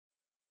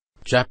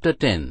Chapter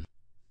 10.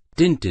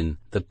 Tintin,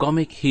 the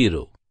Comic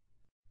Hero.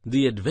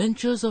 The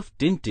adventures of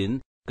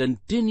Tintin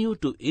continue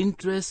to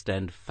interest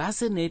and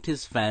fascinate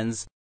his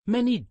fans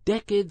many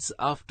decades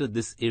after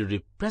this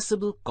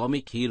irrepressible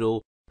comic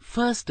hero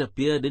first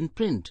appeared in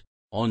print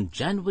on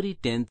January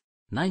 10,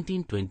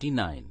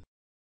 1929.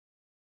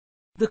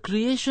 The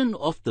creation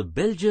of the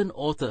Belgian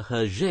author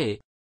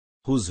Hergé,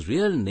 whose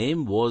real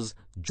name was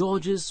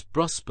Georges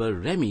Prosper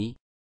Remy,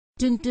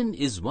 Tintin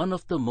is one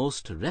of the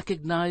most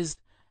recognized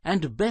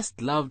and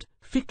best-loved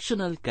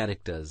fictional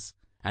characters,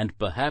 and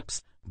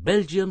perhaps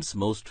Belgium's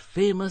most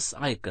famous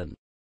icon.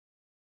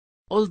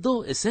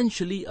 Although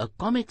essentially a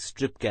comic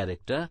strip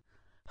character,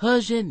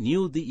 Hergé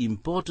knew the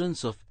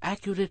importance of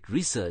accurate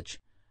research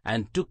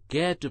and took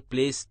care to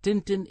place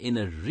Tintin in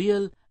a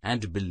real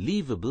and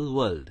believable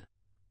world.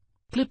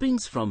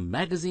 Clippings from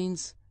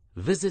magazines,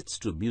 visits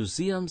to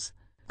museums,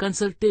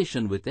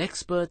 consultation with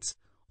experts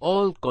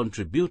all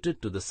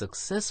contributed to the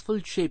successful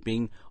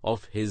shaping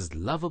of his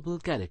lovable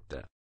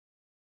character.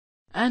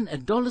 An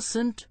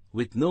adolescent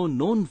with no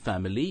known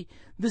family,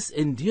 this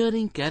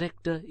endearing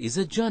character is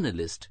a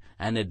journalist,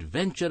 an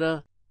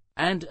adventurer,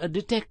 and a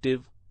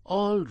detective,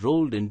 all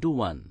rolled into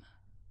one.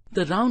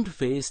 The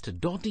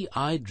round-faced,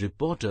 dotty-eyed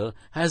reporter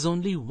has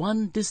only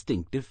one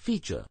distinctive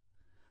feature: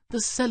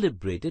 the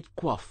celebrated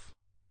coif.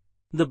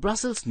 The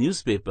Brussels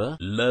newspaper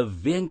Le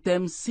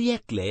 20e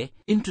siècle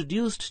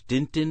introduced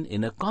Tintin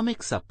in a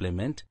comic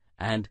supplement,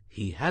 and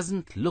he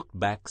hasn't looked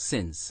back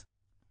since.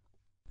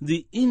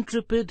 The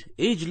intrepid,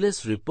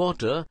 ageless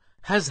reporter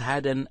has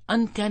had an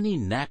uncanny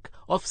knack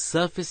of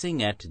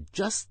surfacing at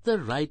just the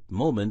right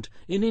moment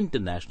in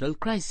international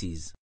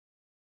crises.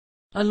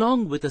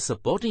 Along with a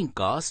supporting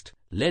cast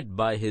led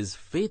by his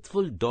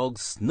faithful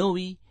dogs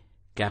Snowy,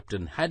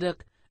 Captain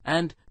Haddock,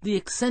 and the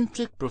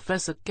eccentric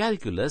Professor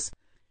Calculus,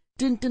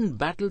 Tintin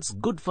battles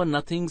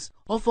good-for-nothings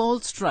of all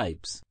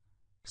stripes: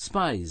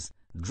 spies,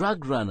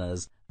 drug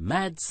runners,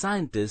 mad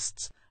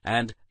scientists,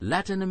 and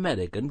Latin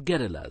American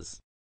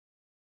guerrillas.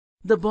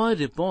 The boy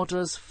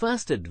reporter's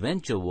first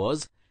adventure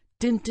was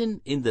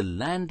Tintin in the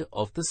land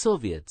of the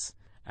Soviets,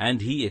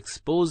 and he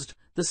exposed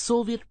the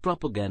Soviet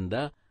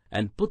propaganda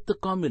and put the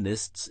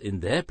communists in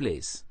their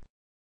place.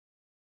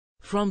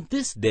 From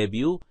this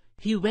debut,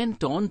 he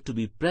went on to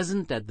be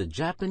present at the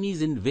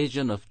Japanese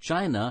invasion of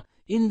China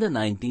in the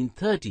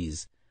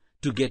 1930s,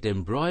 to get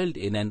embroiled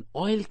in an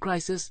oil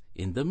crisis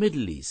in the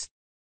Middle East.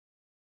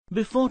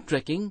 Before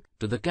trekking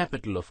to the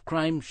capital of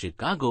crime,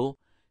 Chicago,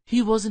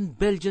 he was in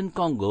Belgian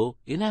Congo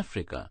in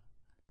Africa.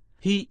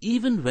 He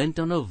even went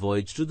on a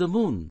voyage to the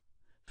moon,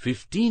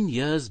 15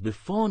 years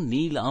before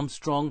Neil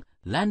Armstrong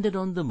landed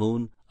on the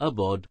moon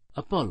aboard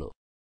Apollo.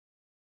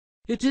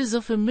 It is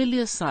a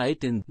familiar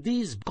sight in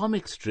these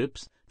comic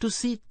strips to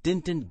see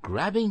Tintin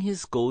grabbing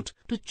his coat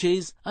to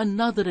chase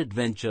another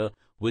adventure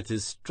with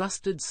his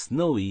trusted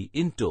Snowy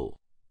in tow.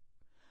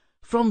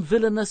 From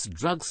villainous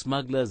drug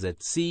smugglers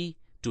at sea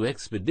to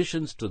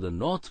expeditions to the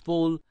North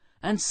Pole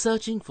and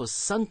searching for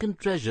sunken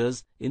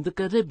treasures in the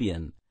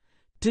Caribbean,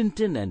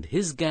 Tintin and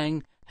his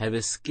gang have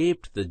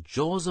escaped the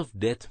jaws of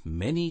death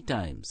many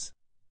times.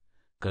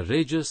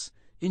 Courageous,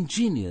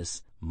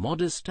 ingenious,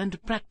 modest,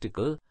 and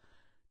practical,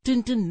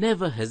 Tintin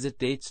never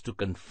hesitates to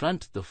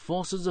confront the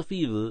forces of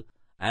evil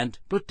and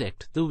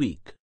protect the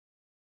weak.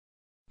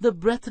 The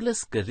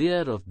breathless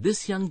career of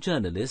this young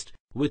journalist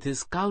with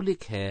his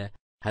cowlick hair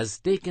has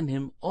taken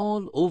him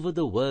all over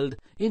the world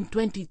in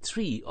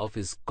 23 of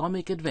his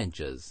comic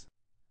adventures.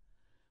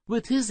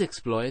 With his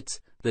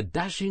exploits, the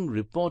dashing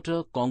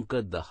reporter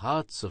conquered the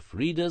hearts of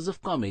readers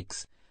of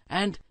comics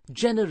and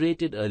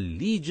generated a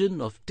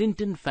legion of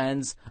Tintin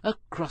fans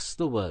across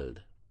the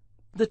world.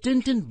 The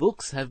Tintin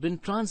books have been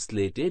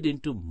translated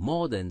into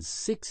more than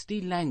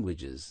 60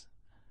 languages.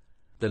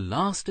 The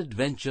last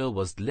adventure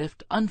was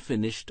left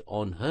unfinished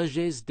on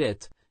Hergé's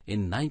death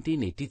in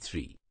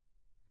 1983.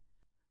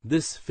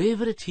 This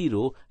favorite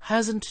hero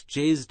hasn't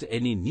chased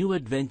any new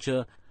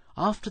adventure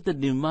after the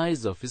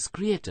demise of his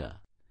creator,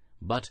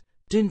 but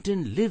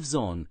Tintin lives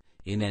on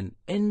in an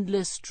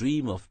endless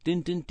stream of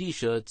Tintin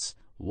t-shirts,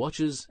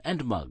 watches,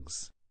 and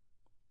mugs.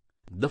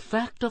 The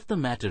fact of the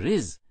matter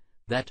is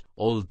that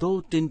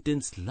although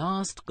Tintin's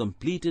last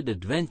completed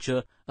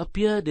adventure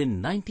appeared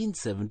in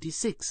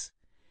 1976,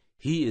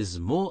 he is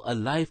more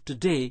alive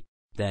today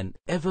than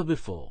ever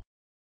before.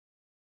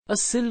 A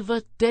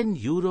silver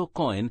 €10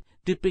 coin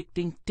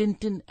depicting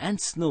Tintin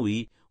and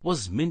Snowy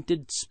was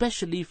minted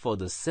specially for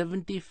the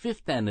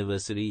 75th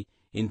anniversary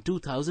in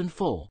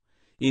 2004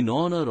 in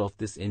honor of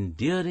this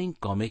endearing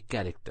comic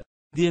character.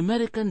 The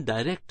American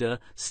director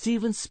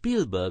Steven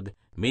Spielberg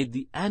made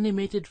the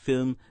animated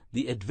film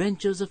The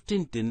Adventures of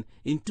Tintin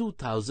in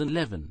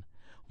 2011,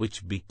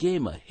 which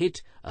became a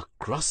hit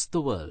across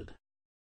the world.